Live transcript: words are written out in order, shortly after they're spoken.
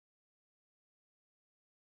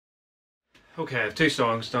Okay, I have 2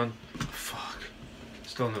 songs done. Oh, fuck.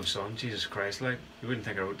 Still no song, Jesus Christ, like, you wouldn't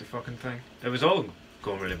think I wrote the fucking thing. It was all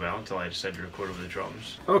going really well until I decided to record over the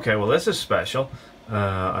drums. Okay, well this is special.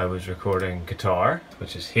 I was recording guitar,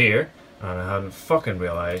 which is here, and I hadn't fucking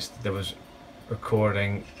realised there was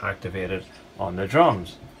recording activated on the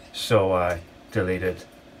drums. So I deleted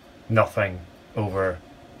nothing over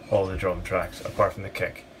all the drum tracks apart from the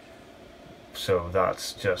kick. So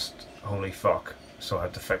that's just holy fuck. So I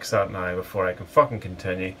have to fix that now before I can fucking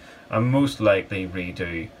continue and most likely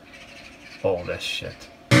redo all this shit.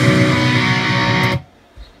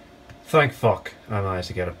 Thank fuck I managed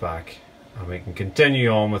to get it back and we can continue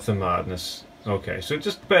on with the madness. Okay, so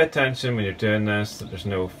just pay attention when you're doing this that there's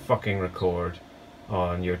no fucking record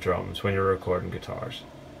on your drums when you're recording guitars.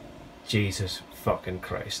 Jesus fucking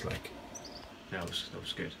Christ, like. That was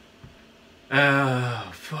good.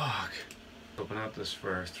 Oh, fuck. I've been at this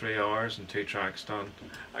for 3 hours and 2 tracks done.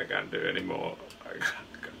 I can't do any more. I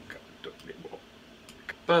can't do any more.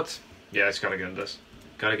 But, yeah, I just gotta get into this.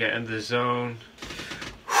 Gotta get into the zone.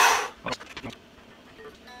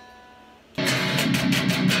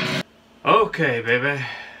 Okay, baby.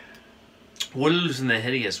 Wolves in the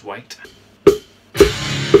Hideous White.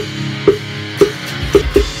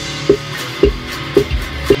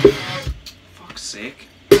 Fuck's sake.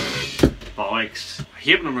 Bollocks. I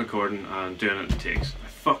hate when I'm recording and doing it in takes. I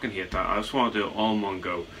fucking hate that. I just want to do it all in one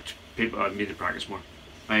go. People, I need to practice more.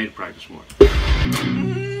 I need to practice more.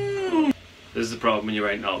 This is the problem when you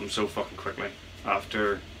write an album so fucking quickly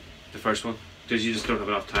after the first one. Because you just don't have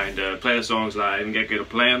enough time to play the songs live and get good at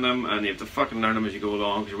playing them, and you have to fucking learn them as you go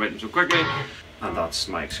along because you write them so quickly. And that's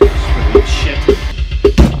my excuse for shit.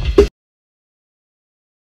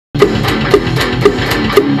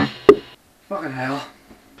 Fucking hell.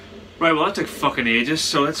 Right, well that took fucking ages,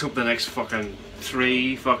 so let's hope the next fucking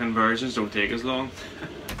 3 fucking versions don't take as long.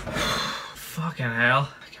 Fucking hell.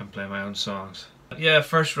 I can't play my own songs. Yeah,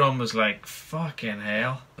 first run was like fucking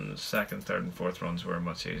hell. And the second, third and fourth runs were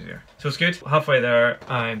much easier. So it's good. Halfway there,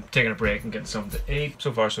 I'm taking a break and getting something to eat.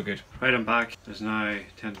 So far so good. Right, I'm back. It's now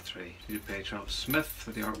 10 to 3. Need to pay Travis Smith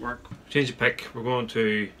for the artwork. Change of pick. We're going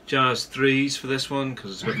to jazz 3s for this one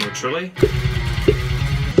because it's a bit more trilly.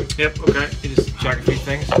 Yep, okay. You just check a few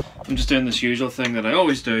things. I'm just doing this usual thing that I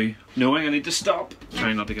always do, knowing I need to stop.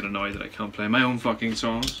 Trying not to get annoyed that I can't play my own fucking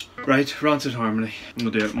songs. Right, Rancid Harmony. I'm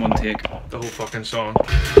gonna do it in one take. The whole fucking song.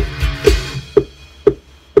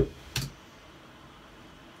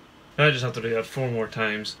 I just have to do that 4 more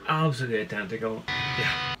times. Absolutely identical.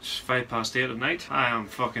 Yeah. It's 8 past at night. I am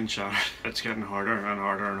fucking shattered. It's getting harder and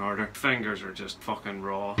harder and harder. Fingers are just fucking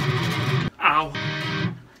raw. Ow!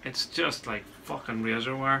 It's just like fucking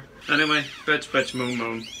razor wire. Anyway, bitch, moan,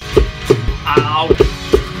 moan. Ow!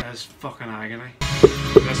 That's fucking agony.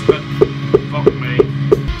 This bit. Fuck me.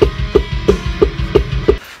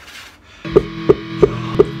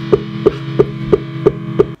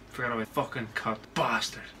 Forgot about fucking cut.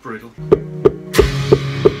 Bastard. Brutal.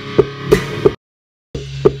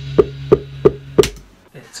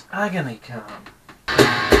 It's agony cam.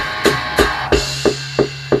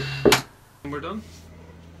 We're done.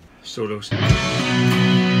 Solos.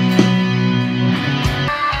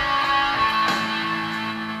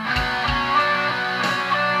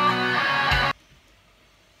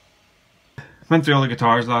 Went through all the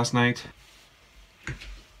guitars last night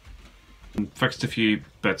and fixed a few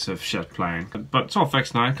bits of shit playing, but it's all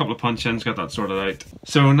fixed now. A couple of punch-ins, got that sorted out.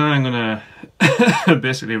 So now I'm gonna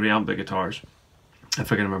basically reamp the guitars. If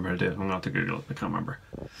I can remember how to do it, I'm gonna have to Google it. I can't remember.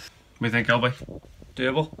 What do you think, Elby?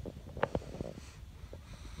 Doable?